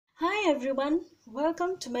everyone,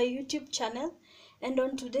 welcome to my YouTube channel, and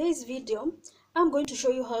on today's video I'm going to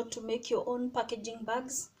show you how to make your own packaging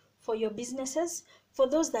bags for your businesses, for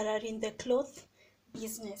those that are in the cloth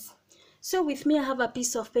business. So with me I have a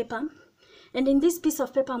piece of paper, and in this piece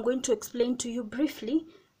of paper I'm going to explain to you briefly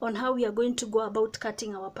on how we are going to go about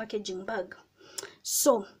cutting our packaging bag.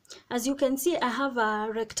 So as you can see, I have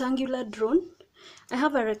a rectangular drone. I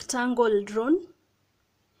have a rectangle drone,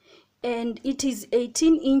 and it is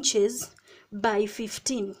 18 inches by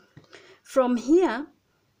 15. From here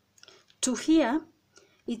to here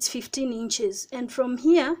it's 15 inches, and from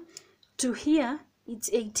here to here it's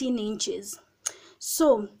 18 inches.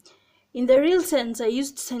 So in the real sense I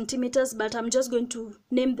used centimeters, but I'm just going to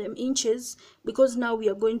name them inches because now we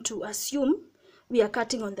are going to assume we are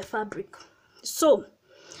cutting on the fabric. So,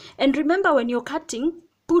 and remember, when you're cutting,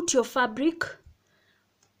 put your fabric,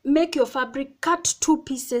 make your fabric, cut 2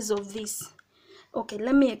 pieces of this. Okay,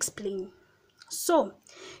 let me explain. So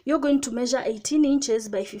you're going to measure 18 inches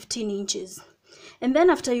by 15 inches, and then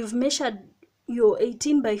after you've measured your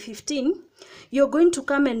 18 by 15, you're going to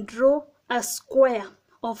come and draw a square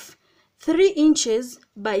of 3 inches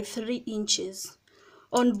by 3 inches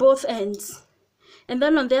on both ends, and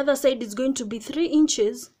then on the other side it's going to be 3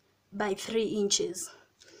 inches by 3 inches.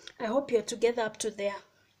 I hope you're together up to there.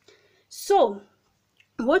 So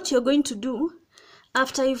what you're going to do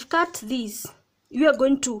after you've cut this, you are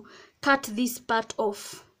going to cut this part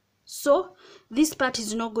off. So this part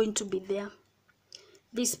is not going to be there.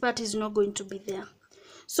 This part is not going to be there.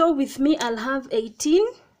 So with me I'll have 18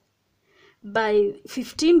 by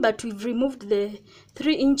 15, but we've removed the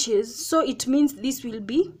 3 inches, so it means this will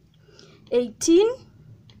be 18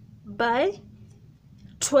 by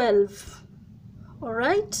 12. All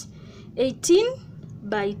right, 18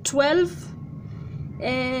 by 12,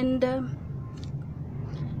 and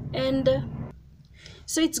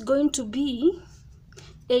so it's going to be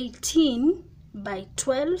 18 by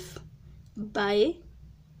 12 by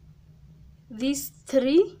this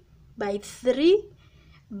 3 by 3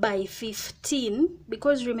 by 15,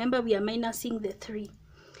 because remember we are minusing the 3.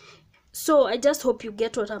 So I just hope you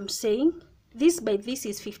get what I'm saying. This by this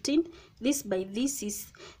is 15, this by this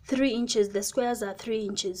is 3 inches, the squares are 3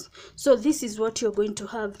 inches. So this is what you're going to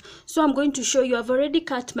have. So I'm going to show you. I've already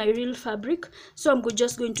cut my real fabric, so I'm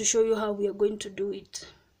just going to show you how we are going to do it.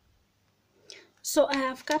 So I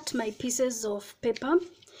have cut my pieces of paper,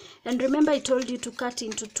 and remember I told you to cut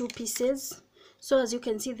into 2 pieces. So as you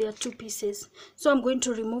can see, there are 2 pieces. So I'm going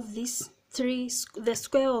to remove this the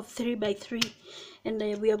square of 3 by 3, and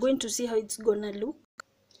we are going to see how it's gonna look.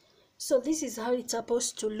 So this is how it's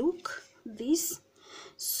supposed to look, this.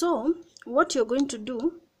 So what you're going to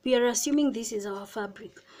do, we are assuming this is our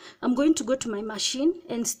fabric. I'm going to go to my machine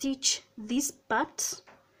and stitch this part.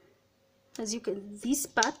 As you can, this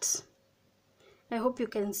part, I hope you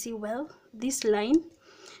can see well, this line,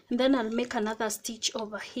 and then I'll make another stitch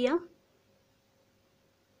over here,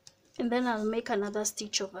 and then I'll make another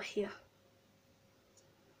stitch over here.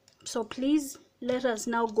 So please let us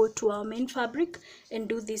now go to our main fabric and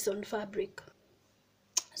do this on fabric.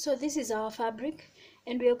 So this is our fabric,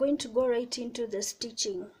 and we are going to go right into the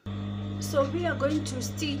stitching. So we are going to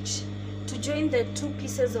stitch to join the 2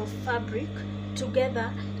 pieces of fabric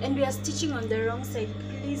together, and we are stitching on the wrong side.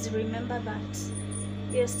 Please remember that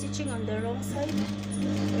we are stitching on the wrong side.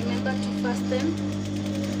 Remember to fasten.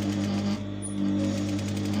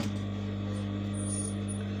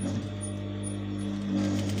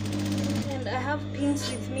 And I have pins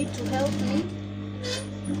with me to help me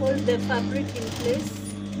hold the fabric in place.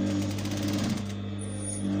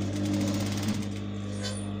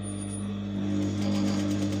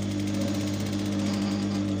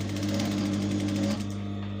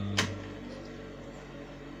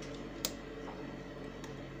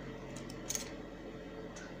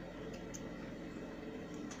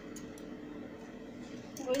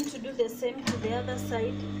 I'm going to do the same to the other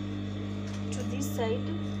side, to this side.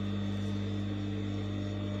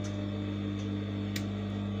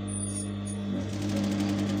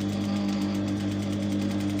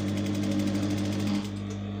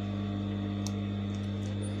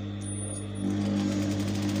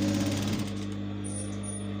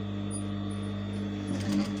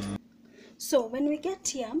 So when we get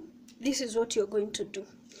here, this is what you're going to do.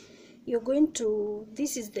 You're going to,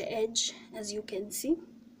 this is the edge, as you can see.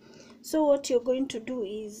 So what you're going to do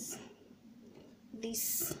is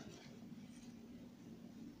this,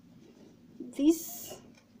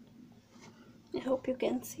 I hope you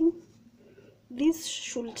can see, this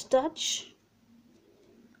should touch,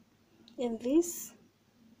 and this,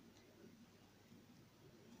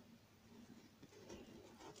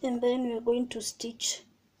 and then we're going to stitch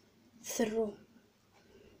through.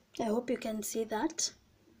 I hope you can see that.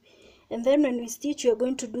 And then when we stitch, we are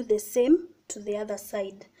going to do the same to the other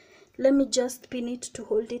side. Let me just pin it to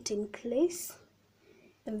hold it in place,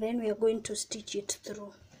 and then we are going to stitch it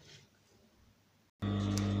through.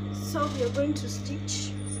 So we are going to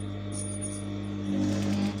stitch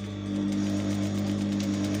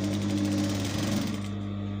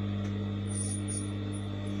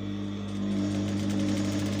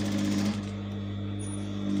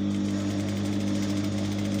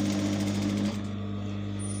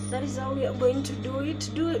that is how we are going to do it.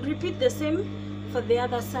 Repeat the same for the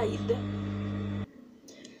other side.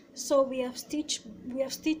 So we have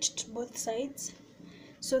stitched both sides.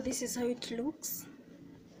 So this is how it looks.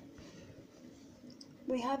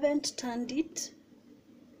 We haven't turned it.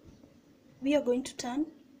 We are going to turn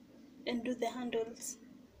and do the handles.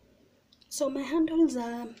 So my handles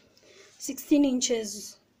are 16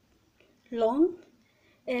 inches long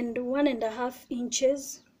and 1.5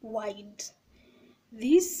 inches wide.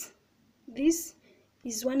 This is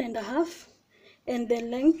 1.5 and the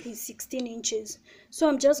length is 16 inches. So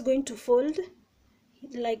I'm just going to fold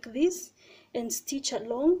like this and stitch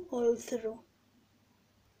along all through.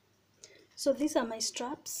 So these are my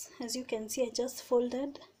straps. As you can see, I just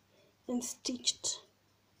folded and stitched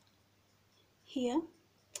here.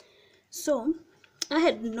 So I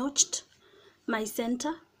had notched my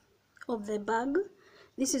center of the bag.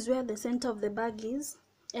 This is where the center of the bag is,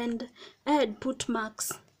 and I had put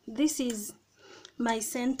marks. This is my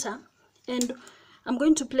center, and I'm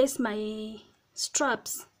going to place my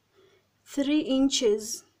straps 3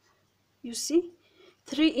 inches, you see,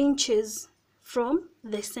 3 inches from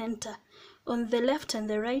the center. On the left and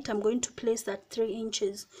the right, I'm going to place that 3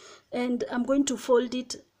 inches, and I'm going to fold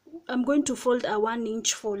it. I'm going to fold a 1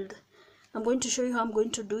 inch fold. I'm going to show you how I'm going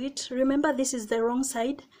to do it. Remember, this is the wrong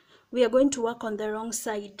side. We are going to work on the wrong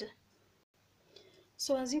side.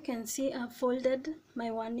 So as you can see, I've folded my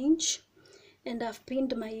 1 inch and I've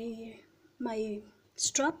pinned my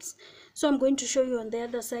straps. So I'm going to show you on the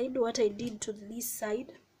other side what I did to this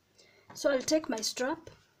side. So I'll take my strap,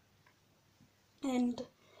 and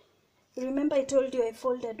remember I told you I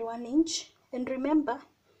folded 1 inch, and remember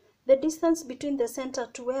the distance between the center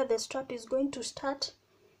to where the strap is going to start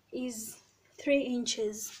is 3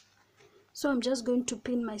 inches. So I'm just going to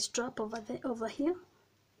pin my strap over here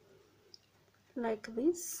like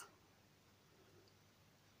this.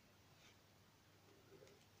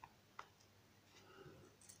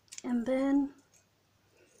 And then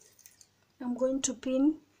I'm going to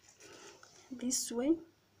pin this way.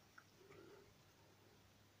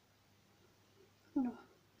 No,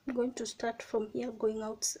 I'm going to start from here going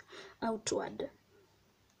outward.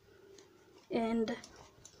 And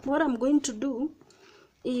what I'm going to do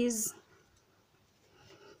is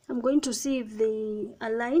I'm going to see if they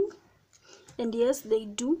align, and yes, they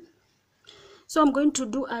do. So I'm going to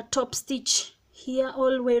do a top stitch here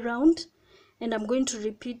all the way around, and I'm going to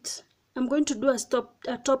repeat. I'm going to do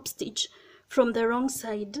a top stitch from the wrong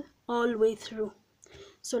side all the way through.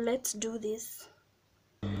 So let's do this.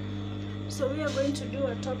 So we are going to do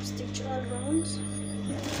a top stitch all around.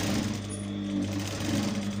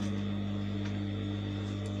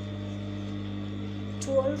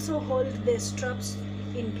 To also hold the straps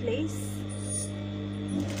in place.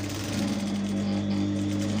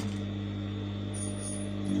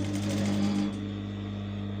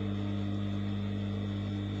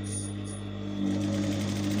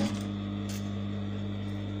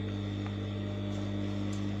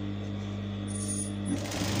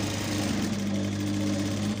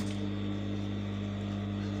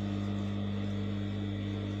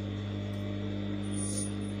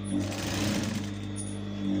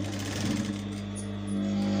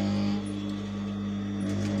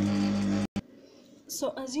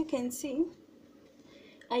 So as you can see,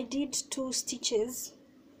 I did 2 stitches,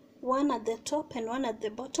 one at the top and one at the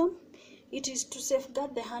bottom. It is to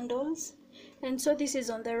safeguard the handles. And so this is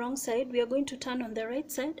on the wrong side. We are going to turn on the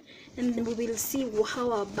right side, and we will see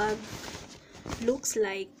how our bag looks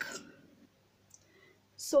like.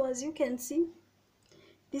 So as you can see,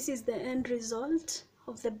 this is the end result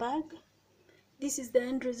of the bag. This is the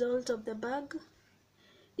end result of the bag.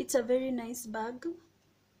 It's a very nice bag.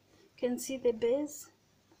 You can see the base,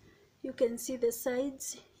 you can see the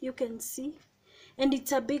sides, you can see, and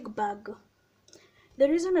it's a big bag. The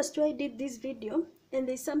reason as to why I did this video, and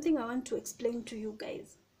there's something I want to explain to you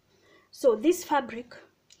guys. So this fabric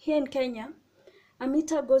here in Kenya, a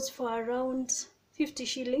meter goes for around 50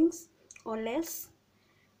 shillings or less,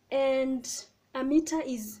 and a meter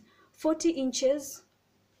is 40 inches,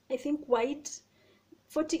 I think, wide.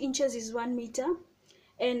 40 inches is 1 meter,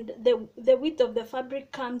 and the width of the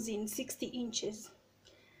fabric comes in 60 inches.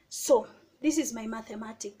 So this is my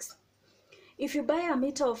mathematics. If you buy a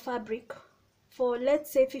meter of fabric for,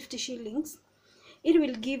 let's say, 50 shillings, it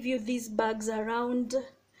will give you these bags around,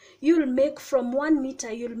 you'll make from 1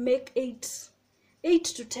 meter, you'll make 8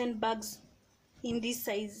 to 10 bags in this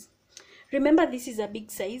size. Remember, this is a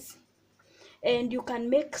big size, and you can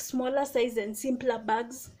make smaller size and simpler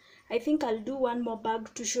bags. I think I'll do one more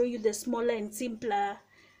bag to show you the smaller and simpler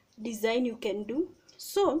design you can do.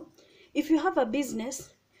 So if you have a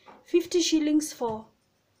business, 50 shillings for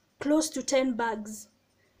close to 10 bags,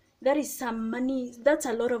 that is some money. That's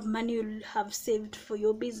a lot of money you'll have saved for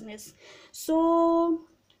your business. So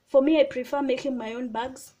for me, I prefer making my own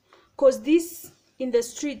bags, because this in the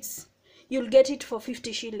streets you'll get it for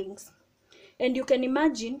 50 shillings. And you can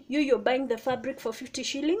imagine, you're buying the fabric for 50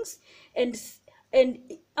 shillings, and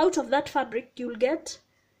out of that fabric you'll get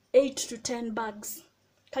 8 to 10 bags.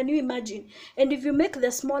 Can you imagine? And if you make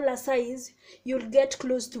the smaller size, you'll get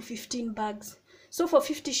close to 15 bags. So for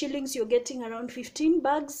 50 shillings, you're getting around 15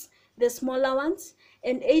 bags, the smaller ones,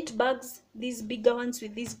 and 8 bags, these bigger ones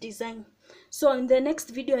with this design. So in the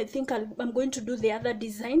next video, I think I'm going to do the other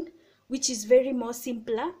design, which is very more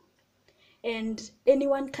simpler, and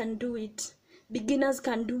anyone can do it. Beginners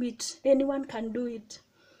can do it. Anyone can do it.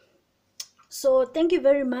 So thank you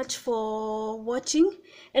very much for watching.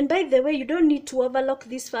 And by the way, you don't need to overlock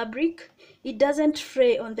this fabric. It doesn't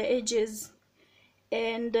fray on the edges,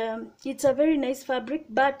 and it's a very nice fabric,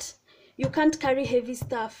 but you can't carry heavy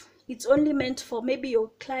stuff. It's only meant for maybe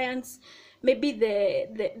your clients, maybe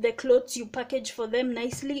the clothes you package for them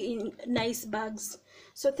nicely in nice bags.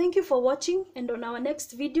 So thank you for watching, and on our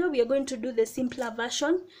next video we are going to do the simpler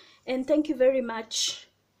version. And thank you very much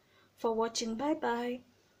for watching. Bye bye.